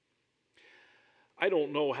I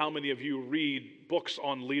don't know how many of you read books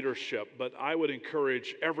on leadership, but I would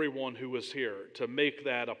encourage everyone who is here to make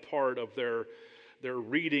that a part of their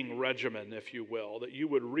reading regimen, if you will, that you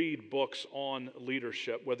would read books on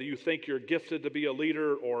leadership, whether you think you're gifted to be a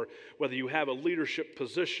leader or whether you have a leadership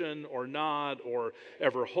position or not, or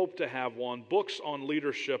ever hope to have one. Books on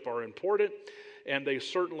leadership are important, and they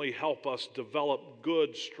certainly help us develop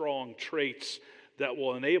good, strong traits that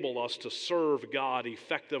will enable us to serve God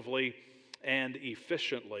effectively and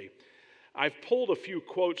efficiently. I've pulled a few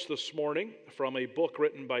quotes this morning from a book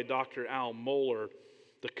written by Dr. Al Mohler,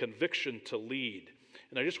 The Conviction to Lead.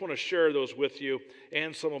 And I just want to share those with you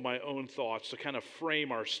and some of my own thoughts to kind of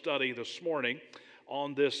frame our study this morning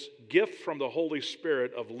on this gift from the Holy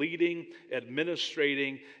Spirit of leading,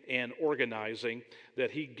 administrating, and organizing that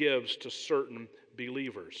he gives to certain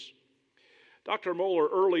believers. Dr. Mohler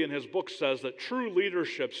early in his book says that true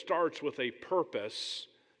leadership starts with a purpose,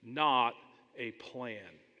 not a plan.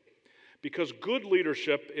 Because good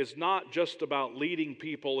leadership is not just about leading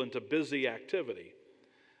people into busy activity.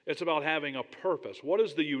 It's about having a purpose. What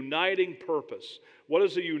is the uniting purpose? What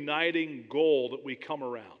is the uniting goal that we come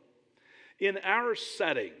around? In our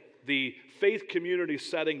setting, the faith community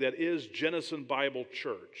setting that is Jenison Bible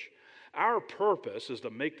Church, our purpose is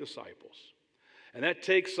to make disciples. And that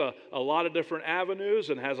takes a lot of different avenues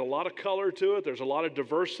and has a lot of color to it. There's a lot of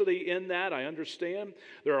diversity in that, I understand.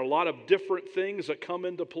 There are a lot of different things that come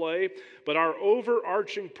into play. But our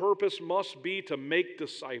overarching purpose must be to make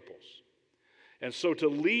disciples. And so to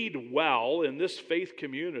lead well in this faith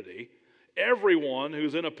community, everyone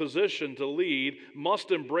who's in a position to lead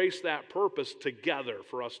must embrace that purpose together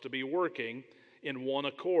for us to be working in one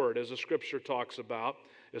accord, as the Scripture talks about,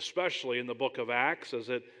 especially in the book of Acts, as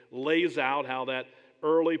it lays out how that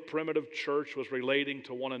early primitive church was relating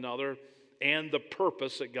to one another and the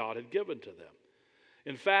purpose that God had given to them.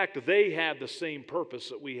 In fact, they had the same purpose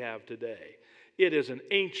that we have today. It is an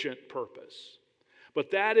ancient purpose.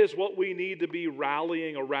 But that is what we need to be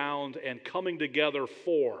rallying around and coming together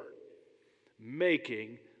for,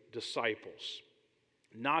 making disciples.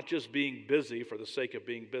 Not just being busy for the sake of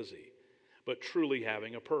being busy, but truly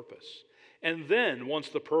having a purpose. And then, once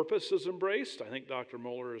the purpose is embraced, I think Dr.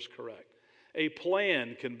 Mohler is correct, a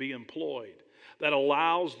plan can be employed that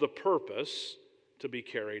allows the purpose to be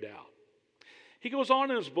carried out. He goes on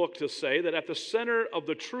in his book to say that at the center of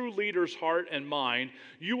the true leader's heart and mind,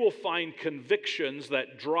 you will find convictions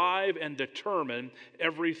that drive and determine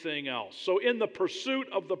everything else. So in the pursuit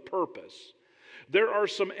of the purpose, there are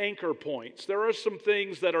some anchor points. There are some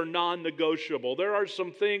things that are non-negotiable. There are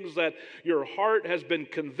some things that your heart has been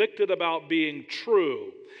convicted about being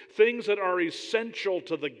true. Things that are essential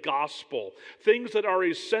to the gospel. Things that are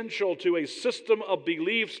essential to a system of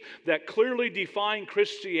beliefs that clearly define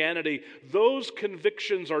Christianity. Those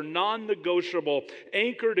convictions are non-negotiable,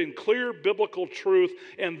 anchored in clear biblical truth,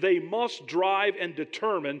 and they must drive and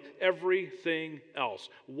determine everything else.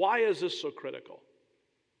 Why is this so critical?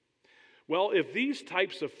 Well, if these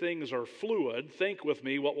types of things are fluid, think with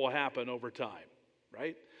me what will happen over time,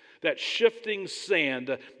 right? That shifting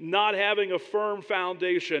sand, not having a firm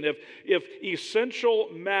foundation. If essential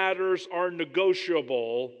matters are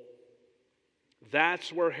negotiable,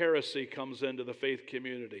 that's where heresy comes into the faith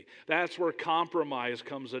community. That's where compromise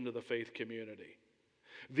comes into the faith community.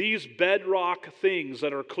 These bedrock things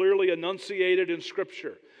that are clearly enunciated in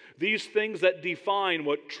Scripture, these things that define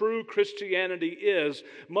what true Christianity is,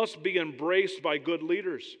 must be embraced by good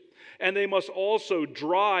leaders. And they must also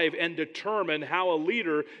drive and determine how a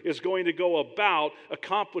leader is going to go about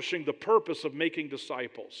accomplishing the purpose of making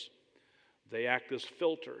disciples. They act as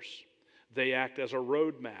filters. They act as a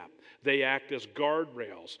roadmap. They act as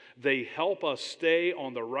guardrails. They help us stay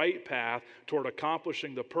on the right path toward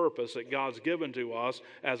accomplishing the purpose that God's given to us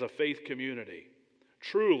as a faith community.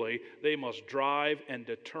 Truly, they must drive and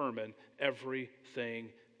determine everything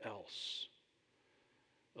else.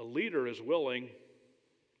 A leader is willing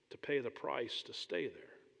to pay the price to stay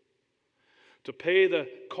there, to pay the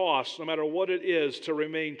cost, no matter what it is, to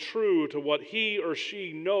remain true to what he or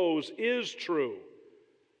she knows is true,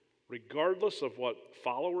 regardless of what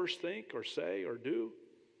followers think or say or do,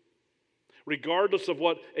 regardless of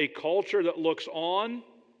what a culture that looks on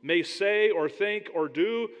may say or think or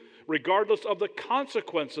do, regardless of the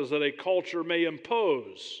consequences that a culture may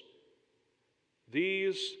impose.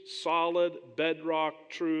 These solid bedrock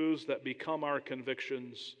truths that become our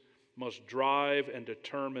convictions must drive and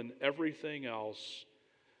determine everything else,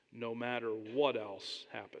 no matter what else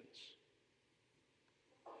happens.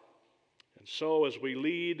 And so as we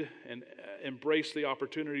lead and embrace the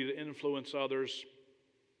opportunity to influence others,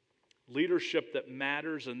 leadership that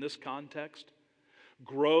matters in this context,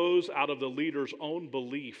 grows out of the leader's own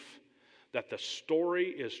belief that the story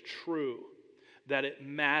is true, that it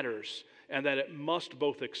matters, and that it must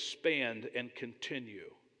both expand and continue.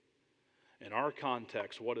 In our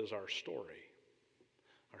context, what is our story?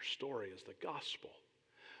 Our story is the gospel.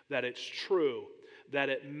 That it's true, that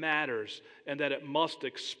it matters, and that it must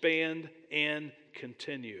expand and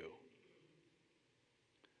continue.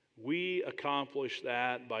 We accomplish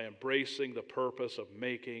that by embracing the purpose of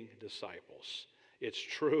making disciples. It's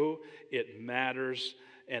true, it matters,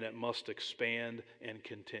 and it must expand and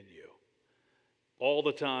continue. All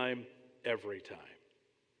the time, every time.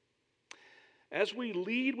 As we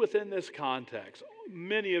lead within this context,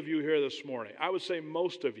 many of you here this morning, I would say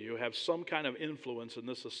most of you have some kind of influence in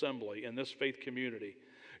this assembly, in this faith community.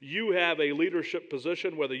 You have a leadership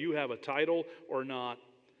position, whether you have a title or not.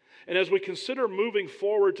 And as we consider moving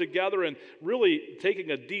forward together and really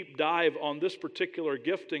taking a deep dive on this particular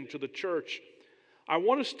gifting to the church, I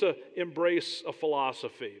want us to embrace a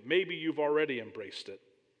philosophy. Maybe you've already embraced it.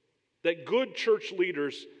 That good church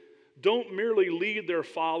leaders don't merely lead their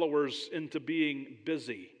followers into being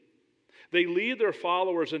busy. They lead their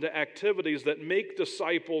followers into activities that make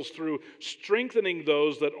disciples through strengthening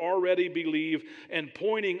those that already believe and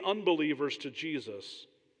pointing unbelievers to Jesus.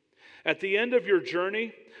 At the end of your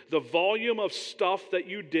journey, the volume of stuff that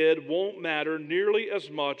you did won't matter nearly as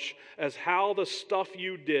much as how the stuff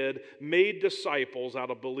you did made disciples out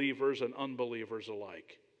of believers and unbelievers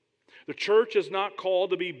alike. The church is not called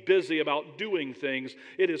to be busy about doing things.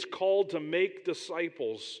 It is called to make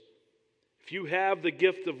disciples. If you have the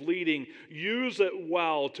gift of leading, use it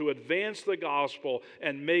well to advance the gospel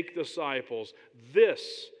and make disciples.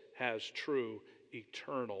 This has true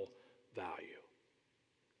eternal value.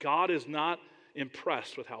 God is not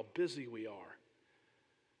impressed with how busy we are,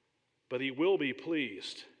 but He will be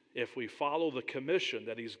pleased if we follow the commission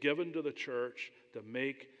that He's given to the church to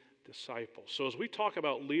make disciples. So as we talk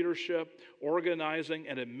about leadership, organizing,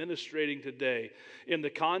 and administrating today in the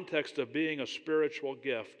context of being a spiritual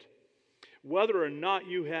gift, whether or not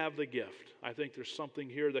you have the gift, I think there's something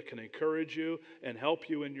here that can encourage you and help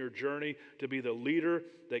you in your journey to be the leader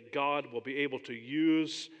that God will be able to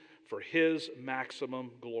use for His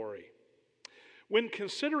maximum glory. When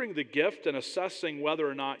considering the gift and assessing whether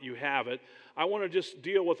or not you have it, I want to just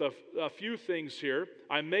deal with a few things here.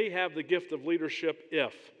 I may have the gift of leadership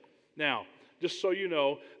if. Now, just so you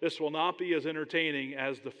know, this will not be as entertaining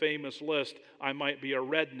as the famous list, I might be a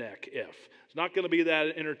redneck if. It's not going to be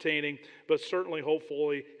that entertaining, but certainly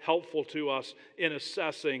hopefully helpful to us in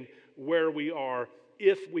assessing where we are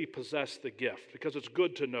if we possess the gift, because it's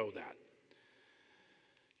good to know that.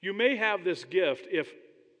 You may have this gift if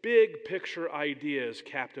big picture ideas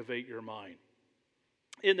captivate your mind.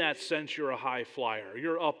 In that sense, you're a high flyer.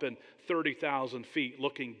 You're up in 30,000 feet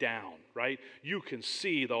looking down, right? You can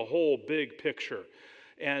see the whole big picture.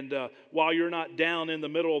 And while you're not down in the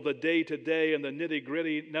middle of the day-to-day and the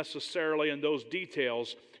nitty-gritty necessarily in those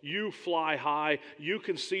details, you fly high. You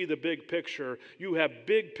can see the big picture. You have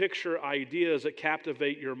big picture ideas that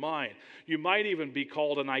captivate your mind. You might even be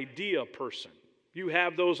called an idea person. You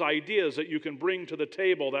have those ideas that you can bring to the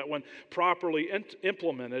table that when properly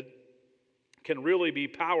implemented can really be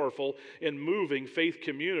powerful in moving faith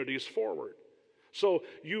communities forward. So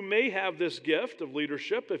you may have this gift of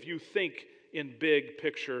leadership if you think in big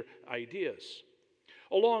picture ideas.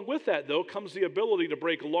 Along with that, though, comes the ability to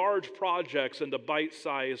break large projects into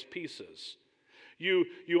bite-sized pieces. You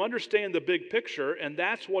understand the big picture, and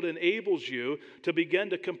that's what enables you to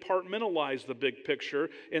begin to compartmentalize the big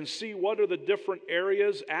picture and see what are the different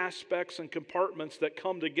areas, aspects, and compartments that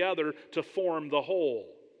come together to form the whole.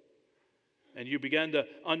 And you begin to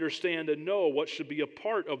understand and know what should be a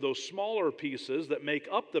part of those smaller pieces that make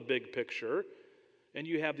up the big picture, and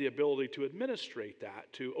you have the ability to administrate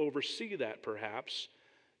that, to oversee that perhaps,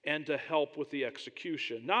 and to help with the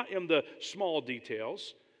execution. Not in the small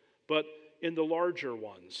details, but in the larger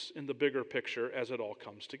ones, in the bigger picture as it all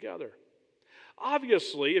comes together.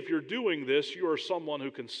 Obviously, if you're doing this, you are someone who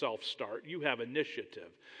can self-start. You have initiative.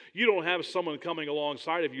 You don't have someone coming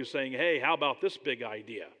alongside of you saying, hey, how about this big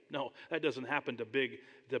idea? No, that doesn't happen to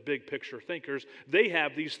the big picture thinkers. They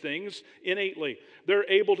have these things innately. They're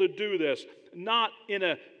able to do this, not in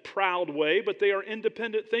a proud way, but they are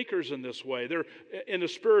independent thinkers in this way. They're in the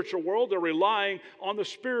spiritual world, they're relying on the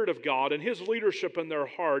Spirit of God and His leadership in their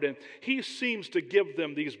heart, and He seems to give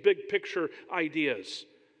them these big picture ideas.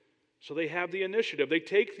 So they have the initiative. They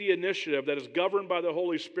take the initiative that is governed by the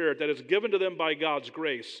Holy Spirit, that is given to them by God's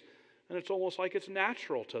grace, and it's almost like it's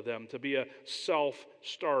natural to them to be a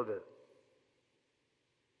self-starter.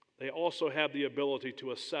 They also have the ability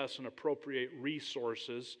to assess and appropriate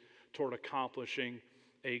resources toward accomplishing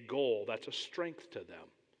a goal. That's a strength to them.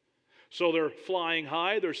 So they're flying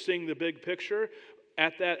high, they're seeing the big picture.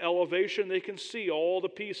 At that elevation, they can see all the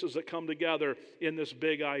pieces that come together in this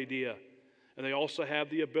big idea. And they also have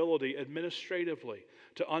the ability administratively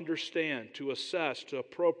to understand, to assess, to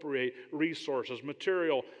appropriate resources,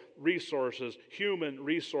 material resources, human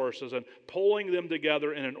resources, and pulling them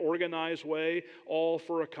together in an organized way, all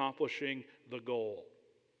for accomplishing the goal.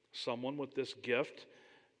 Someone with this gift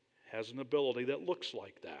has an ability that looks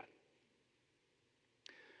like that.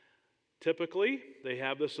 Typically, they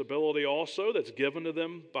have this ability also that's given to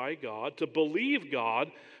them by God to believe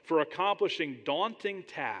God for accomplishing daunting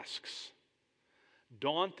tasks.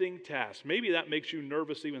 Daunting tasks. Maybe that makes you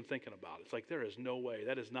nervous even thinking about it. It's like, there is no way.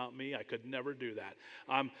 That is not me. I could never do that.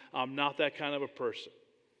 I'm not that kind of a person.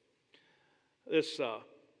 This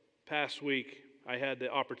past week, I had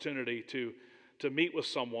the opportunity to meet with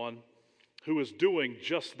someone who is doing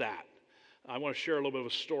just that. I want to share a little bit of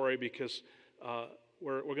a story because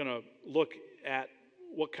we're going to look at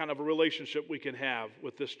what kind of a relationship we can have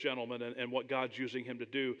with this gentleman and what God's using him to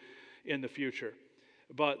do in the future.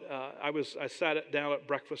 But I sat down at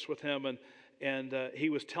breakfast with him, and he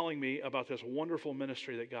was telling me about this wonderful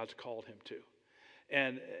ministry that God's called him to.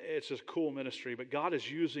 And it's this cool ministry, but God is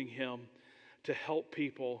using him to help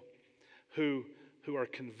people who are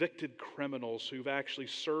convicted criminals who've actually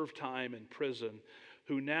served time in prison,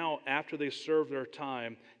 who now, after they serve their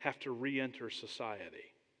time, have to re-enter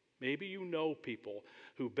society. Maybe you know people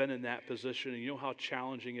who've been in that position and you know how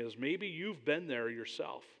challenging it is. Maybe you've been there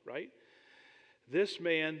yourself, right? This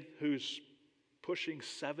man who's pushing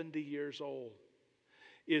 70 years old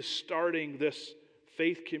is starting this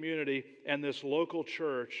faith community and this local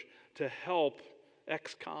church to help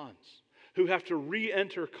ex-cons who have to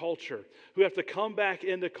re-enter culture, who have to come back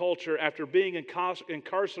into culture after being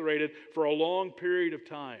incarcerated for a long period of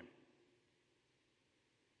time.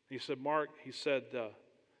 He said, Mark,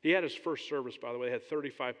 he had his first service, by the way. They had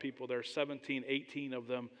 35 people there. 17, 18 of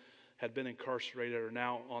them had been incarcerated, are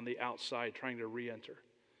now on the outside trying to re-enter.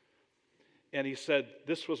 And he said,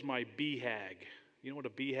 this was my BHAG. You know what a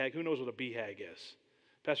BHAG? Who knows what a BHAG is?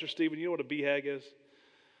 Pastor Stephen, you know what a BHAG is?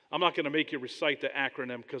 I'm not going to make you recite the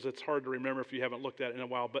acronym because it's hard to remember if you haven't looked at it in a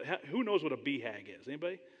while, but who knows what a BHAG is?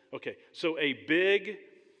 Anybody? Okay, so a big,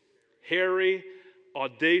 hairy,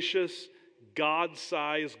 audacious,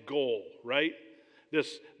 God-sized goal, right?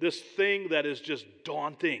 This thing that is just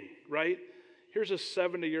daunting, right? Here's a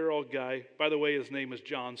 70-year-old guy. By the way, his name is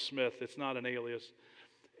John Smith. It's not an alias.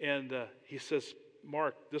 And he says,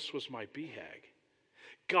 Mark, this was my BHAG.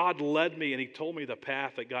 God led me, and he told me the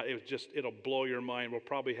path that God, it'll blow your mind. We'll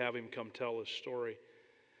probably have him come tell his story.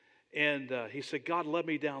 And he said, God led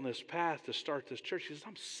me down this path to start this church. He says,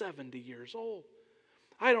 I'm 70 years old.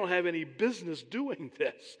 I don't have any business doing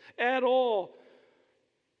this at all.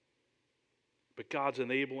 But God's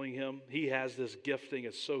enabling him. He has this gifting.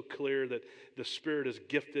 It's so clear that the Spirit has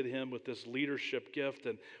gifted him with this leadership gift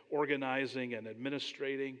and organizing and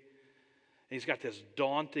administrating. And he's got this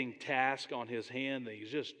daunting task on his hand that he's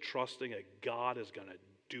just trusting that God is going to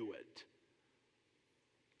do it.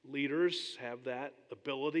 Leaders have that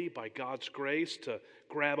ability by God's grace to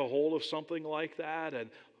grab a hold of something like that and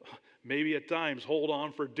maybe at times hold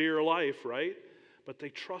on for dear life, right? But they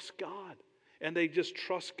trust God. And they just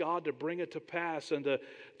trust God to bring it to pass and to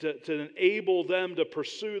enable them to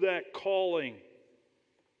pursue that calling.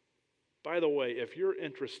 By the way, if you're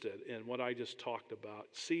interested in what I just talked about,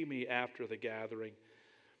 see me after the gathering.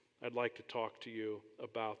 I'd like to talk to you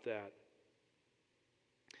about that.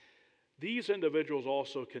 These individuals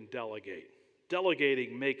also can delegate.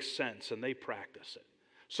 Delegating makes sense, and they practice it.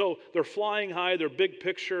 So they're flying high, they're big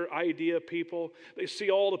picture idea people. They see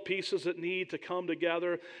all the pieces that need to come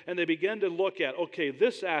together, and they begin to look at, okay,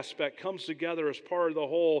 this aspect comes together as part of the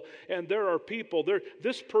whole, and there are people,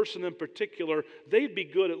 this person in particular, they'd be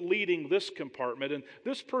good at leading this compartment, and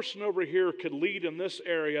this person over here could lead in this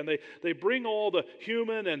area, and they bring all the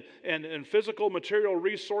human and physical material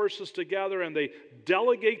resources together, and they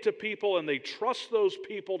delegate to people, and they trust those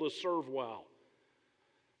people to serve well.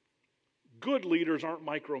 Good leaders aren't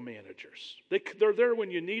micromanagers. They're there when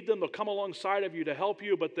you need them. They'll come alongside of you to help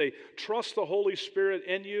you, but they trust the Holy Spirit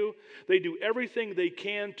in you. They do everything they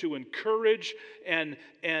can to encourage and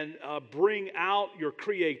bring out your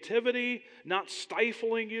creativity, not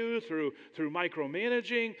stifling you through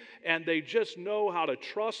micromanaging. And they just know how to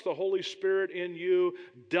trust the Holy Spirit in you,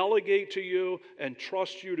 delegate to you, and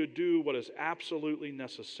trust you to do what is absolutely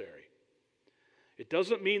necessary. It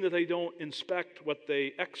doesn't mean that they don't inspect what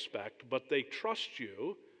they expect, but they trust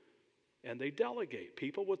you and they delegate.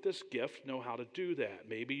 People with this gift know how to do that.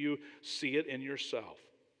 Maybe you see it in yourself.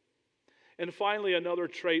 And finally, another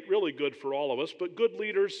trait, really good for all of us, but good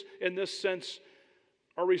leaders in this sense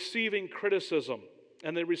are receiving criticism.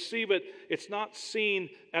 And they receive it, it's not seen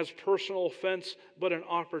as personal offense, but an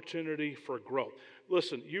opportunity for growth.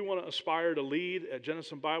 Listen, you want to aspire to lead at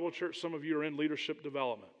Genesis Bible Church? Some of you are in leadership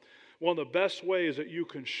development. One of the best ways that you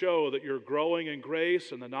can show that you're growing in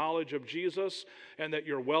grace and the knowledge of Jesus and that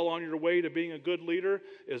you're well on your way to being a good leader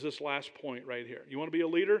is this last point right here. You want to be a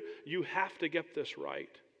leader? You have to get this right.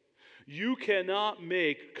 You cannot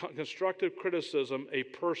make constructive criticism a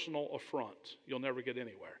personal affront. You'll never get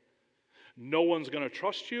anywhere. No one's going to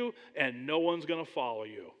trust you, and no one's going to follow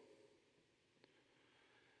you.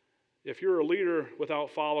 If you're a leader without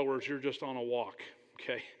followers, you're just on a walk,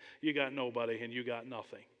 okay? You got nobody, and you got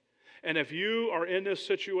nothing. And if you are in this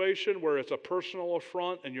situation where it's a personal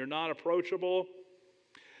affront and you're not approachable,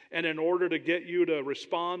 and in order to get you to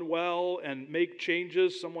respond well and make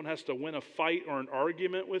changes, someone has to win a fight or an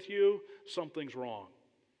argument with you, something's wrong.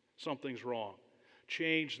 Something's wrong.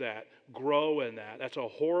 Change that. Grow in that. That's a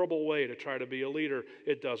horrible way to try to be a leader.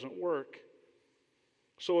 It doesn't work.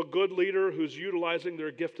 So a good leader who's utilizing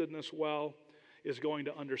their giftedness well is going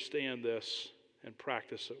to understand this and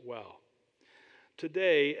practice it well.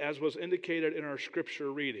 Today, as was indicated in our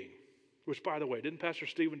scripture reading, which, by the way, didn't Pastor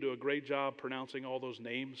Stephen do a great job pronouncing all those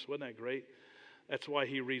names? Wasn't that great? That's why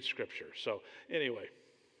he reads scripture. So anyway,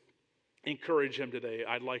 encourage him today.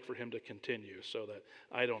 I'd like for him to continue so that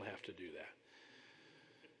I don't have to do that.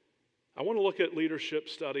 I want to look at leadership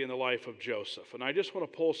study in the life of Joseph. And I just want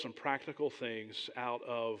to pull some practical things out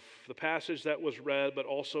of the passage that was read, but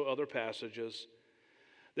also other passages,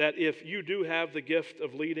 that if you do have the gift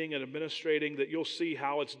of leading and administrating, that you'll see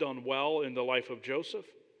how it's done well in the life of Joseph.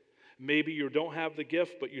 Maybe you don't have the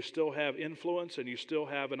gift, but you still have influence and you still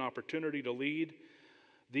have an opportunity to lead.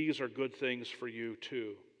 These are good things for you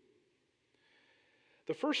too.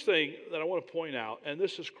 The first thing that I want to point out, and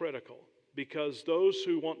this is critical, because those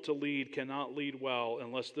who want to lead cannot lead well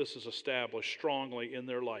unless this is established strongly in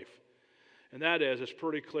their life. And that is, it's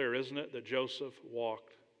pretty clear, isn't it, that Joseph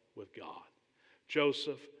walked with God.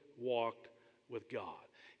 Joseph walked with God.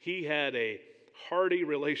 He had a hearty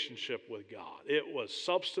relationship with God. It was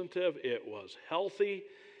substantive. It was healthy.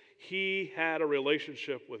 He had a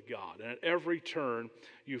relationship with God. And at every turn,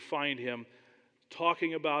 you find him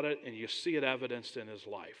talking about it, and you see it evidenced in his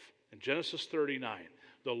life. In Genesis 39,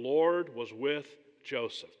 the Lord was with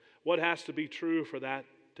Joseph. What has to be true for that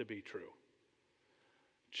to be true?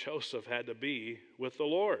 Joseph had to be with the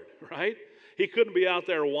Lord, right? He couldn't be out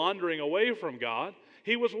there wandering away from God.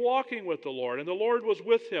 He was walking with the Lord, and the Lord was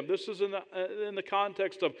with him. This is in the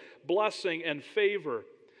context of blessing and favor.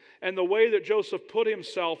 And the way that Joseph put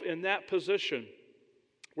himself in that position,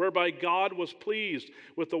 whereby God was pleased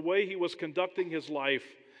with the way he was conducting his life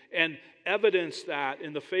and evidenced that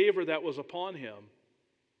in the favor that was upon him,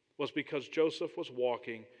 was because Joseph was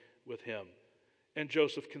walking with him. And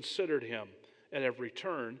Joseph considered him at every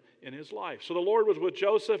turn in his life. So the Lord was with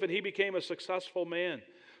Joseph, and he became a successful man,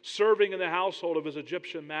 serving in the household of his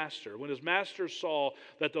Egyptian master. When his master saw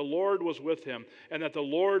that the Lord was with him and that the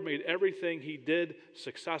Lord made everything he did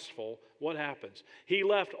successful, what happens? He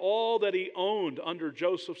left all that he owned under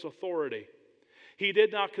Joseph's authority. He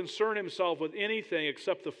did not concern himself with anything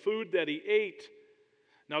except the food that he ate.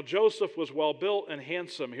 Now Joseph was well built and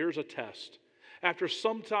handsome. Here's a test. After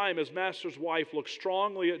some time, his master's wife looked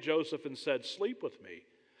strongly at Joseph and said, "Sleep with me."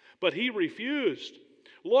 But he refused.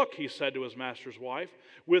 "Look," he said to his master's wife,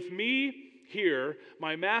 "with me here,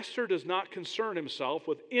 my master does not concern himself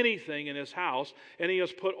with anything in his house, and he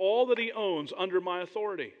has put all that he owns under my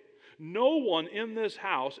authority. No one in this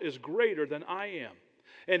house is greater than I am,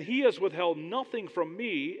 and he has withheld nothing from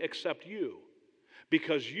me except you,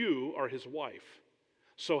 because you are his wife.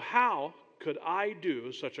 So how could I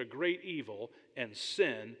do such a great evil and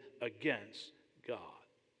sin against God?"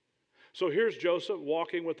 So here's Joseph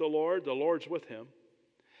walking with the Lord. The Lord's with him.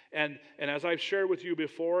 And as I've shared with you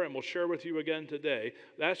before and will share with you again today,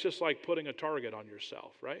 that's just like putting a target on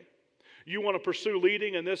yourself, right? You want to pursue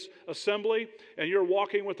leading in this assembly and you're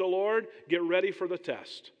walking with the Lord, get ready for the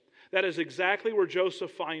test. That is exactly where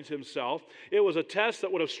Joseph finds himself. It was a test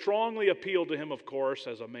that would have strongly appealed to him, of course,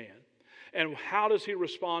 as a man. And how does he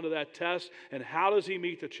respond to that test? And how does he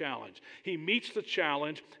meet the challenge? He meets the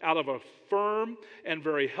challenge out of a firm and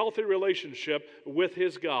very healthy relationship with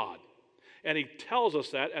his God. And he tells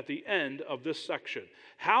us that at the end of this section.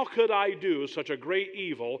 How could I do such a great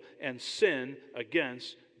evil and sin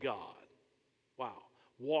against God? Wow.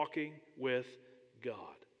 Walking with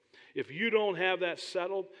God. If you don't have that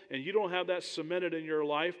settled and you don't have that cemented in your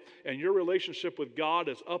life and your relationship with God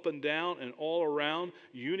is up and down and all around,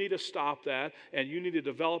 you need to stop that and you need to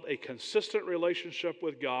develop a consistent relationship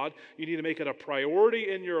with God. You need to make it a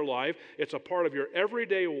priority in your life. It's a part of your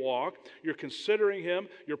everyday walk. You're considering Him.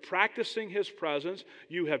 You're practicing His presence.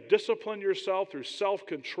 You have disciplined yourself through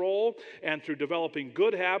self-control and through developing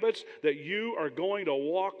good habits that you are going to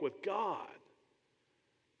walk with God.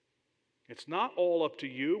 It's not all up to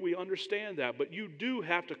you. We understand that. But you do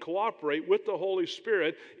have to cooperate with the Holy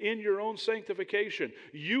Spirit in your own sanctification.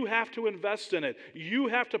 You have to invest in it. You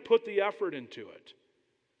have to put the effort into it.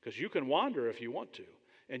 Because you can wander if you want to,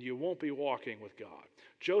 and you won't be walking with God.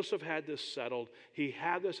 Joseph had this settled. He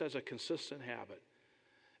had this as a consistent habit.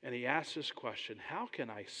 And he asked this question, how can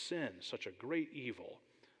I sin such a great evil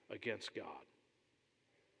against God?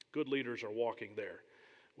 Good leaders are walking there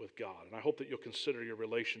with God. And I hope that you'll consider your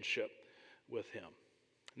relationship with Him.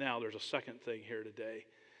 Now, there's a second thing here today.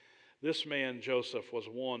 This man, Joseph, was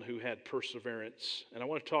one who had perseverance. And I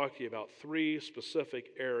want to talk to you about 3 specific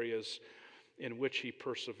areas in which he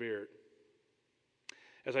persevered.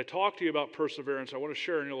 As I talk to you about perseverance, I want to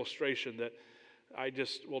share an illustration that I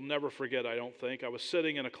just will never forget, I don't think. I was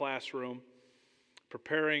sitting in a classroom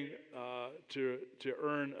preparing to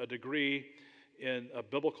earn a degree in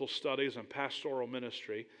biblical studies and pastoral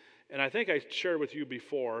ministry. And I think I shared with you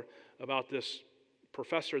before about this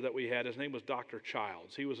professor that we had. His name was Dr.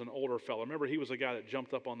 Childs. He was an older fellow. Remember, he was the guy that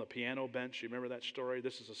jumped up on the piano bench. You remember that story?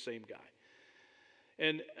 This is the same guy.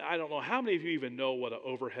 And I don't know, how many of you even know what an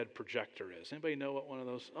overhead projector is? Anybody know what one of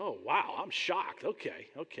those? Oh, wow, I'm shocked. Okay.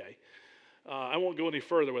 I won't go any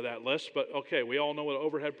further with that list, but okay, we all know what an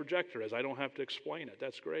overhead projector is. I don't have to explain it.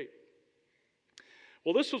 That's great.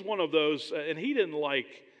 Well, this was one of those, and he didn't like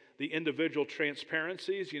the individual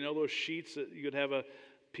transparencies, those sheets that you could have a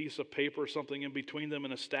piece of paper or something in between them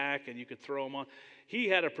in a stack and you could throw them on. He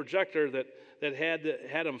had a projector that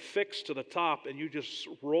had them fixed to the top, and you just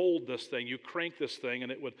rolled this thing. You cranked this thing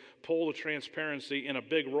and it would pull the transparency in a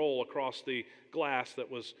big roll across the glass that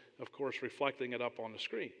was, of course, reflecting it up on the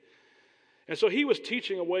screen. And so he was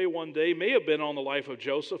teaching away one day, may have been on the life of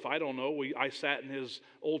Joseph. I don't know. I sat in his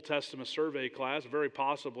Old Testament survey class. Very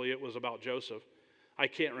possibly it was about Joseph. I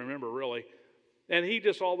can't remember really. And he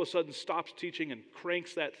just all of a sudden stops teaching and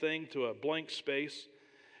cranks that thing to a blank space.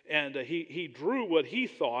 And he drew what he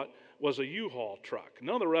thought was a U-Haul truck.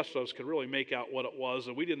 None of the rest of us could really make out what it was,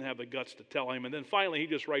 and we didn't have the guts to tell him. And then finally he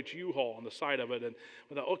just writes U-Haul on the side of it. And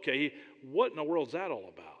we thought, okay, what in the world's that all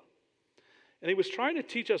about? And he was trying to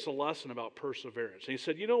teach us a lesson about perseverance. And he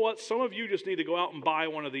said, you know what? Some of you just need to go out and buy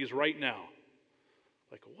one of these right now.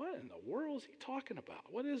 Like, what in the world is he talking about?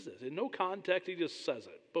 What is this? In no context, he just says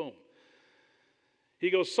it. Boom. He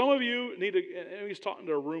goes, some of you need to, and he's talking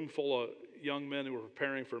to a room full of young men who were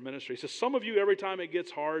preparing for ministry. He says, some of you every time it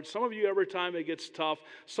gets hard, some of you every time it gets tough,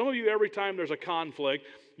 some of you every time there's a conflict,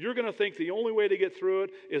 you're going to think the only way to get through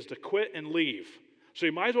it is to quit and leave. So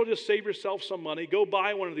you might as well just save yourself some money, go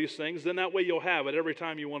buy one of these things, then that way you'll have it every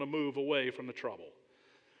time you want to move away from the trouble.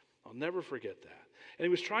 I'll never forget that. And he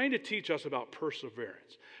was trying to teach us about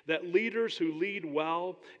perseverance, that leaders who lead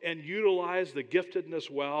well and utilize the giftedness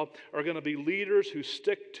well are going to be leaders who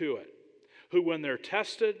stick to it, who when they're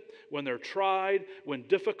tested, when they're tried, when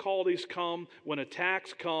difficulties come, when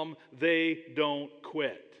attacks come, they don't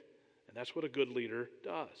quit. And that's what a good leader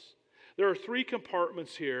does. There are 3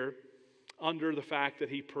 compartments here under the fact that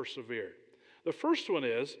he persevered. The first one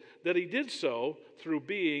is that he did so through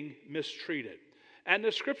being mistreated. And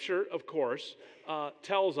the scripture, of course,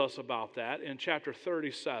 tells us about that in chapter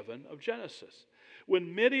 37 of Genesis.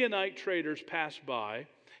 When Midianite traders passed by,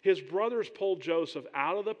 his brothers pulled Joseph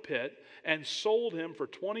out of the pit and sold him for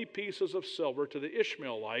 20 pieces of silver to the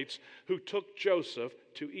Ishmaelites who took Joseph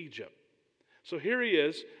to Egypt. So here he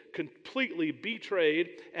is, completely betrayed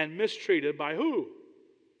and mistreated by who?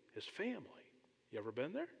 His family. You ever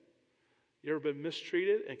been there? You ever been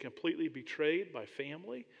mistreated and completely betrayed by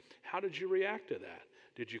family? How did you react to that?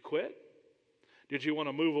 Did you quit? Did you want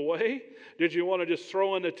to move away? Did you want to just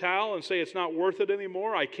throw in the towel and say it's not worth it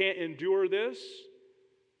anymore? I can't endure this?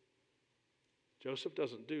 Joseph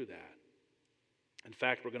doesn't do that. In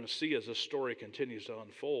fact, we're going to see as this story continues to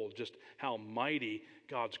unfold just how mighty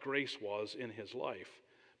God's grace was in his life.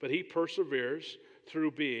 But he perseveres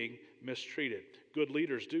through being mistreated. Good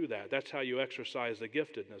leaders do that. That's how you exercise the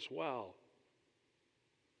giftedness well.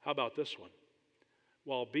 How about this one?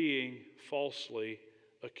 While being falsely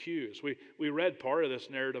accused. We read part of this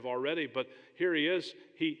narrative already, but here he is.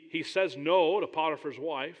 He says no to Potiphar's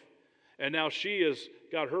wife, and now she has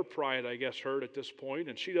got her pride, I guess, hurt at this point,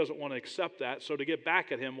 and she doesn't want to accept that. So to get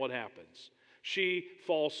back at him, what happens? She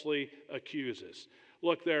falsely accuses.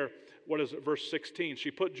 Look there, what is it, verse 16.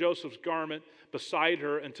 She put Joseph's garment beside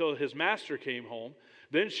her until his master came home.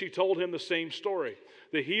 Then she told him the same story.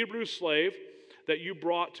 The Hebrew slave that you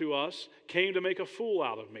brought to us came to make a fool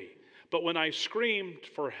out of me. But when I screamed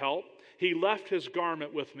for help, he left his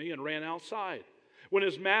garment with me and ran outside. When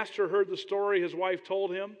his master heard the story his wife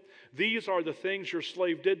told him, these are the things your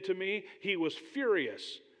slave did to me, he was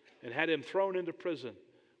furious and had him thrown into prison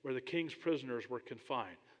where the king's prisoners were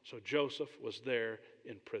confined. So Joseph was there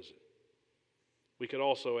in prison. We could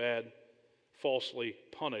also add falsely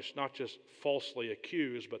punished, not just falsely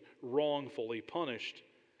accused, but wrongfully punished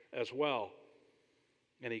as well.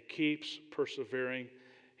 And he keeps persevering.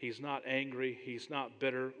 He's not angry. He's not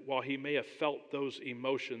bitter. While he may have felt those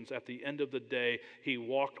emotions, at the end of the day, he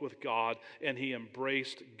walked with God and he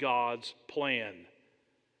embraced God's plan.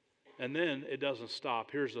 And then it doesn't stop.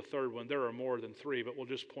 Here's the third one. There are more than three, but we'll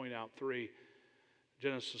just point out three.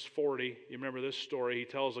 Genesis 40, you remember this story. He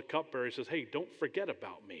tells the cupbearer, he says, hey, don't forget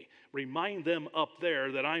about me. Remind them up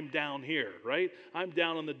there that I'm down here, right? I'm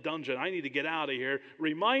down in the dungeon. I need to get out of here.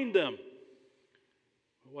 Remind them.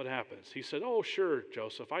 What happens? He said, oh, sure,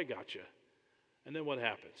 Joseph, I got you. And then what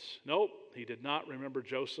happens? Nope, he did not remember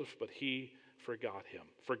Joseph, but he forgot him.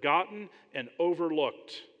 Forgotten and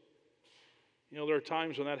overlooked. You know, there are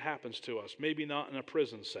times when that happens to us. Maybe not in a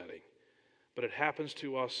prison setting, but it happens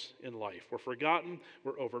to us in life. We're forgotten.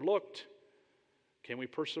 We're overlooked. Can we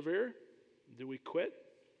persevere? Do we quit?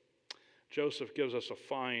 Joseph gives us a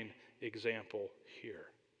fine example here.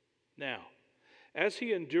 Now, as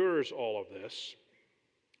he endures all of this,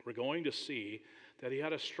 we're going to see that he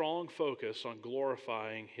had a strong focus on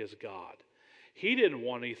glorifying his God. He didn't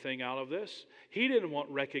want anything out of this. He didn't want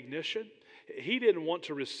recognition. He didn't want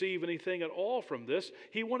to receive anything at all from this.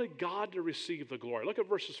 He wanted God to receive the glory. Look at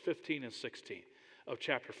verses 15 and 16 of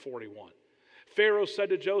chapter 41. Pharaoh said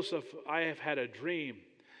to Joseph, I have had a dream,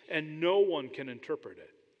 and no one can interpret it.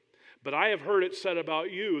 But I have heard it said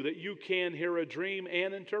about you that you can hear a dream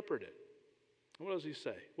and interpret it. What does he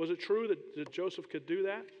say? Was it true that Joseph could do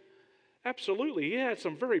that? Absolutely. He had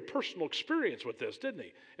some very personal experience with this, didn't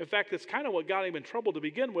he? In fact, it's kind of what got him in trouble to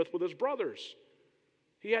begin with his brothers.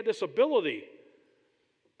 He had this ability.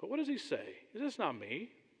 But what does he say? This is not me.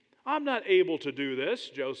 I'm not able to do this,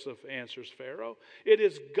 Joseph answers Pharaoh. It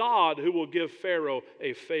is God who will give Pharaoh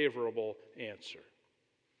a favorable answer.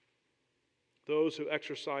 Those who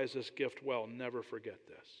exercise this gift well never forget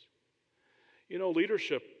this. You know,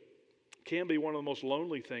 leadership can be one of the most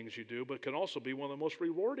lonely things you do, but can also be one of the most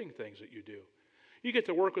rewarding things that you do. You get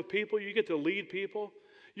to work with people. You get to lead people.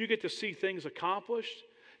 You get to see things accomplished.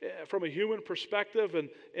 From a human perspective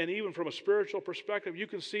and even from a spiritual perspective, you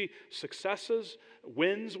can see successes,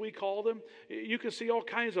 wins we call them. You can see all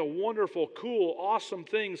kinds of wonderful, cool, awesome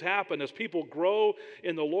things happen as people grow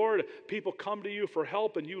in the Lord. People come to you for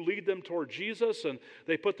help and you lead them toward Jesus and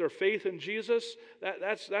they put their faith in Jesus.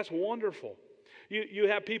 That's wonderful. You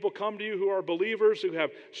have people come to you who are believers, who have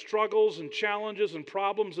struggles and challenges and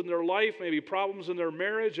problems in their life, maybe problems in their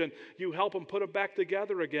marriage, and you help them put it back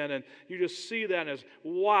together again. And you just see that as,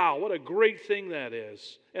 wow, what a great thing that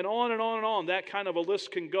is. And on and on and on. That kind of a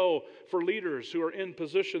list can go for leaders who are in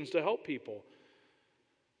positions to help people.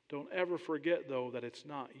 Don't ever forget, though, that it's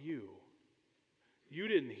not you. You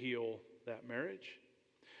didn't heal that marriage.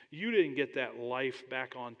 You didn't get that life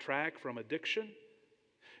back on track from addiction.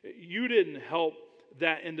 You didn't help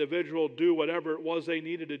that individual do whatever it was they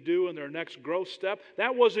needed to do in their next growth step.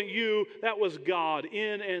 That wasn't you. That was God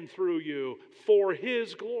in and through you for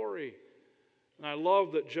His glory. And I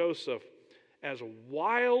love that Joseph, as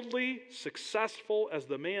wildly successful as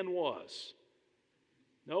the man was,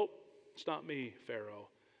 nope, it's not me, Pharaoh.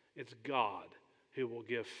 It's God who will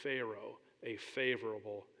give Pharaoh a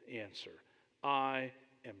favorable answer. I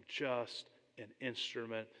am just an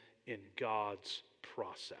instrument in God's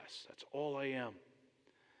process. That's all I am.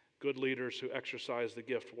 Good leaders who exercise the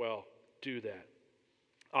gift well do that.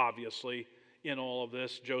 Obviously, in all of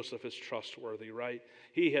this, Joseph is trustworthy, right?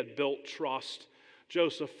 He had built trust.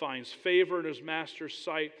 Joseph finds favor in his master's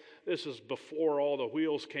sight. This is before all the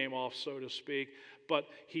wheels came off, so to speak. But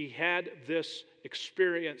he had this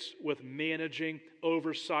experience with managing,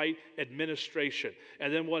 oversight, administration.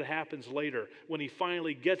 And then what happens later? When he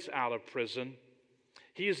finally gets out of prison,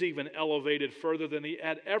 he's even elevated further than he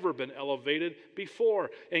had ever been elevated before.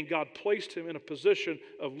 And God placed him in a position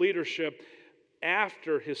of leadership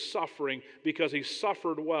after his suffering because he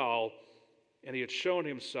suffered well and he had shown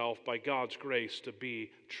himself by God's grace to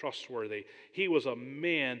be trustworthy. He was a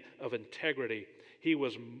man of integrity.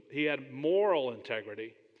 He had moral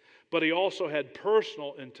integrity, But he also had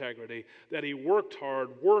personal integrity, that he worked hard,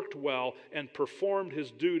 worked well, and performed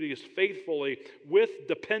his duties faithfully with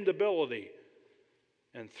dependability.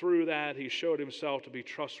 And through that, he showed himself to be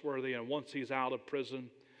trustworthy. And once he's out of prison,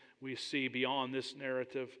 we see beyond this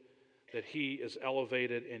narrative that he is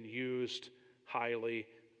elevated and used highly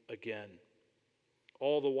again.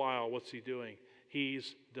 All the while, what's he doing?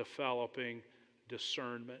 He's developing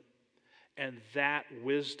discernment. And that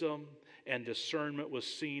wisdom and discernment was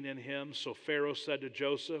seen in him. So Pharaoh said to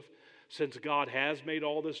Joseph, since God has made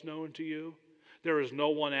all this known to you, there is no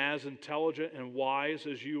one as intelligent and wise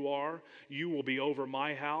as you are. You will be over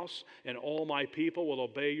my house, and all my people will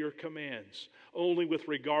obey your commands. Only with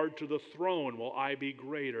regard to the throne will I be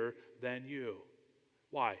greater than you.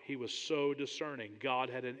 Why? He was so discerning. God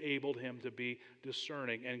had enabled him to be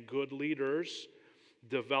discerning. And good leaders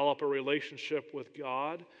develop a relationship with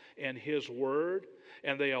God and His Word,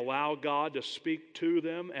 and they allow God to speak to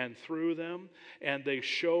them and through them, and they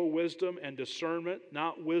show wisdom and discernment,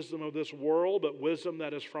 not wisdom of this world, but wisdom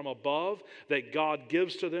that is from above, that God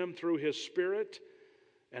gives to them through His Spirit,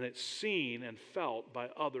 and it's seen and felt by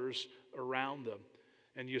others around them.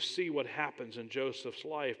 And you see what happens in Joseph's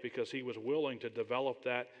life because he was willing to develop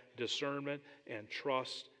that discernment and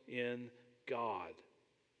trust in God.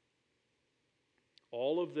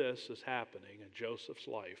 All of this is happening in Joseph's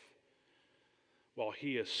life while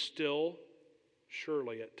he is still,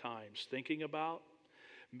 surely at times, thinking about,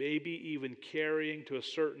 maybe even carrying to a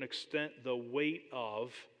certain extent the weight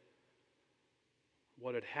of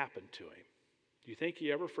what had happened to him. Do you think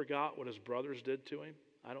he ever forgot what his brothers did to him?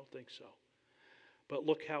 I don't think so. But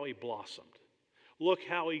look how he blossomed. Look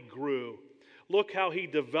how he grew. Look how he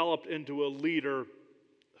developed into a leader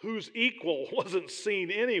whose equal wasn't seen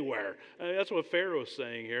anywhere. I mean, that's what Pharaoh's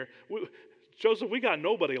saying here. Joseph, we got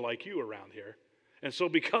nobody like you around here. And so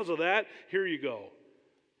because of that, here you go.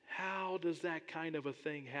 How does that kind of a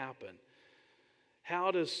thing happen? How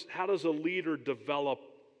does a leader develop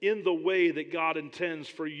in the way that God intends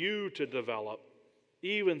for you to develop,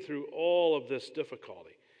 even through all of this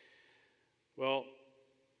difficulty? Well,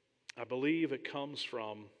 I believe it comes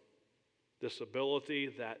from this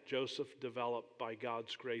ability that Joseph developed by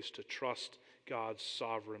God's grace to trust God's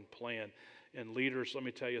sovereign plan. And leaders, let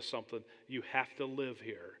me tell you something. You have to live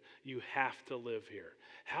here. You have to live here.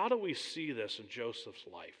 How do we see this in Joseph's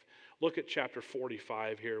life? Look at chapter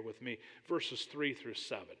 45 here with me, verses 3 through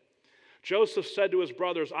 7. Joseph said to his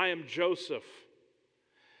brothers, I am Joseph.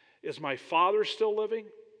 Is my father still living?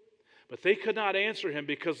 But they could not answer him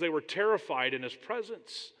because they were terrified in his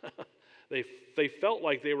presence. They felt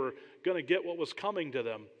like they were going to get what was coming to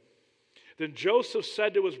them. Then Joseph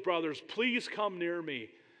said to his brothers, please come near me.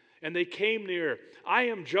 And they came near. I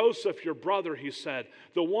am Joseph, your brother, he said,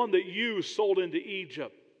 the one that you sold into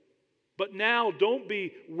Egypt. But now don't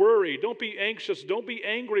be worried, don't be anxious, don't be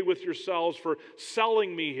angry with yourselves for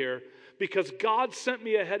selling me here, because God sent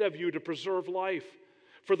me ahead of you to preserve life.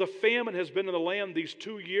 For the famine has been in the land these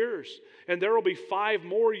 2 years, and there will be 5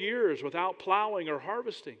 more years without plowing or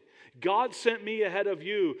harvesting. God sent me ahead of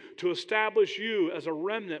you to establish you as a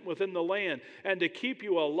remnant within the land and to keep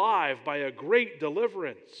you alive by a great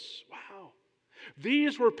deliverance. Wow.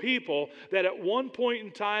 These were people that at one point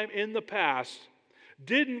in time in the past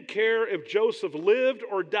didn't care if Joseph lived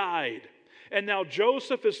or died. And now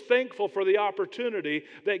Joseph is thankful for the opportunity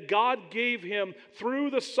that God gave him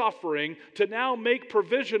through the suffering to now make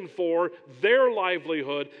provision for their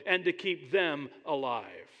livelihood and to keep them alive.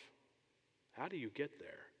 How do you get there?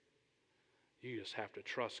 You just have to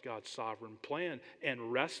trust God's sovereign plan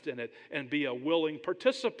and rest in it and be a willing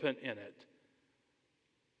participant in it.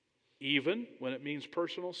 Even when it means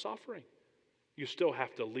personal suffering. You still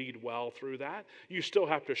have to lead well through that. You still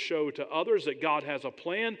have to show to others that God has a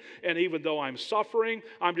plan. And even though I'm suffering,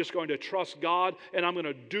 I'm just going to trust God and I'm going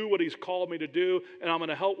to do what He's called me to do. And I'm going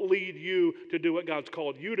to help lead you to do what God's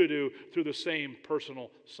called you to do through the same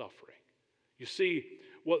personal suffering. You see,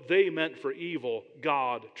 what they meant for evil,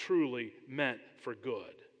 God truly meant for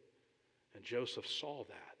good. And Joseph saw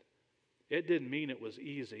that. It didn't mean it was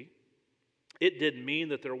easy. It didn't mean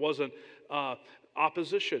that there wasn't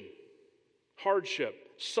opposition, hardship,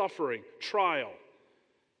 suffering, trial.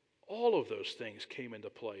 All of those things came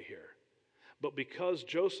into play here. But because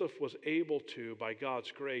Joseph was able to, by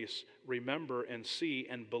God's grace, remember and see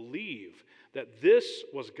and believe that this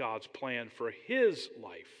was God's plan for his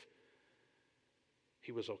life,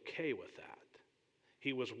 he was okay with that.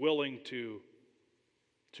 He was willing to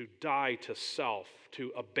die to self,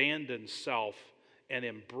 to abandon self, and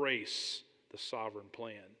embrace the sovereign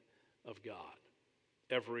plan of God.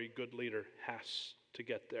 Every good leader has to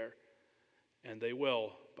get there, and they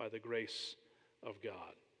will by the grace of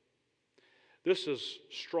God. This is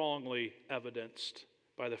strongly evidenced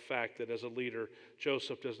by the fact that as a leader,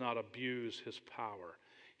 Joseph does not abuse his power.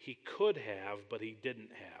 He could have, but he didn't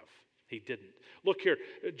have. He didn't. Look here,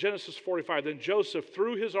 Genesis 45. Then Joseph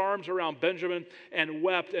threw his arms around Benjamin and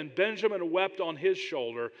wept, and Benjamin wept on his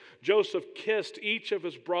shoulder. Joseph kissed each of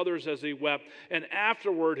his brothers as he wept, and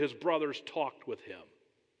afterward his brothers talked with him.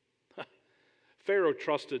 Pharaoh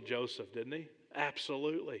trusted Joseph, didn't he?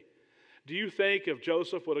 Absolutely. Do you think if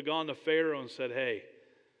Joseph would have gone to Pharaoh and said, hey,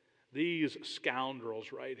 these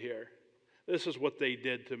scoundrels right here, this is what they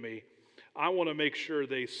did to me. I want to make sure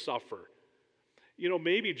they suffer. You know,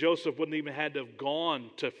 maybe Joseph wouldn't even had to have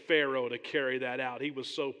gone to Pharaoh to carry that out. He was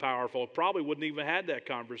so powerful. Probably wouldn't even had that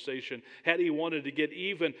conversation had he wanted to get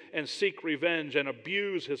even and seek revenge and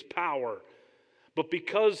abuse his power. But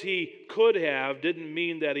because he could have didn't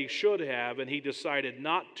mean that he should have, and he decided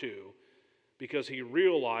not to, because he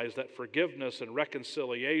realized that forgiveness and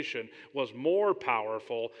reconciliation was more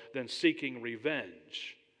powerful than seeking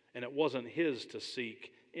revenge, and it wasn't his to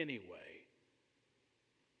seek anyway.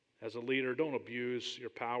 As a leader, don't abuse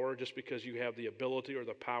your power just because you have the ability or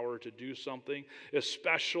the power to do something,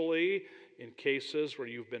 especially in cases where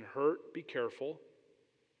you've been hurt. Be careful.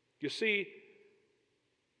 You see,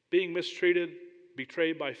 being mistreated,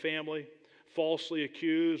 betrayed by family, falsely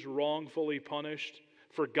accused, wrongfully punished,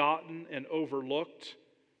 forgotten and overlooked,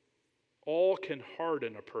 all can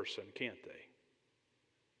harden a person, can't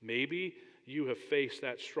they? Maybe you have faced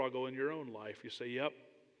that struggle in your own life. You say, yep,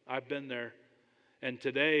 I've been there. And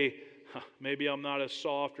today, maybe I'm not as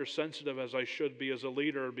soft or sensitive as I should be as a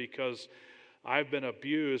leader because I've been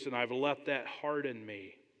abused and I've let that harden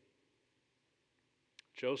me.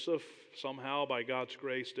 Joseph, somehow by God's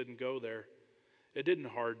grace, didn't go there. It didn't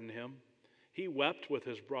harden him. He wept with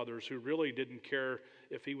his brothers who really didn't care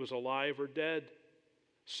if he was alive or dead,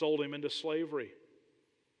 sold him into slavery.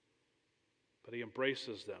 But he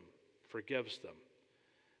embraces them, forgives them,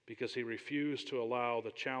 because he refused to allow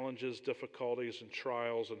the challenges, difficulties, and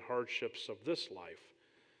trials and hardships of this life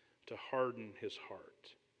to harden his heart,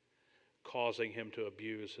 causing him to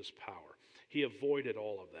abuse his power. He avoided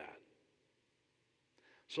all of that.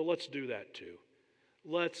 So let's do that too.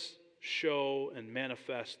 Let's show and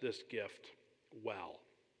manifest this gift well.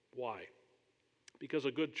 Why? Because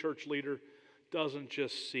a good church leader doesn't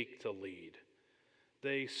just seek to lead.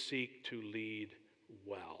 They seek to lead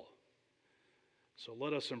well. So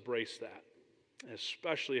let us embrace that,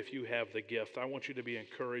 especially if you have the gift. I want you to be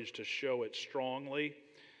encouraged to show it strongly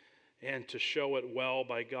and to show it well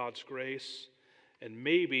by God's grace. And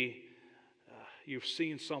maybe you've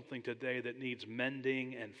seen something today that needs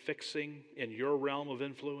mending and fixing in your realm of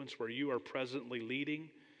influence where you are presently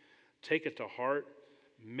leading. Take it to heart.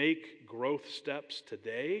 Make growth steps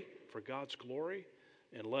today for God's glory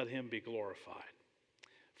and let Him be glorified.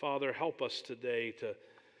 Father, help us today to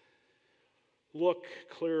look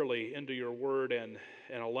clearly into your word and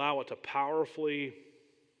allow it to powerfully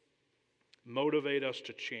motivate us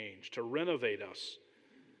to change, to renovate us.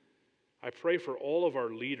 I pray for all of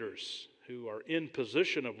our leaders who are in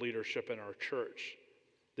position of leadership in our church,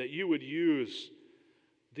 that you would use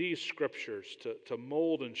these scriptures to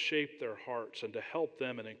mold and shape their hearts and to help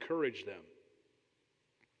them and encourage them.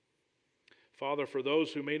 Father, for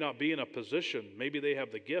those who may not be in a position, maybe they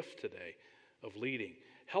have the gift today of leading,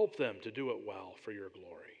 help them to do it well for your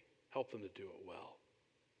glory. Help them to do it well.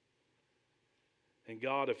 And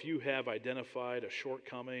God, if you have identified a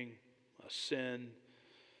shortcoming, a sin,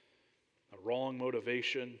 a wrong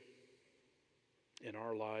motivation in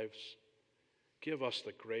our lives, give us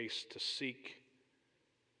the grace to seek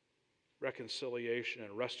reconciliation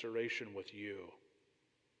and restoration with you,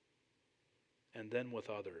 and then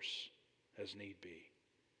with others as need be.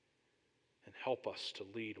 And help us to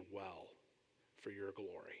lead well for your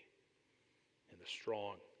glory. In the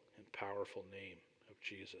strong and powerful name of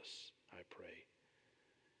Jesus, I pray.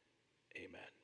 Amen.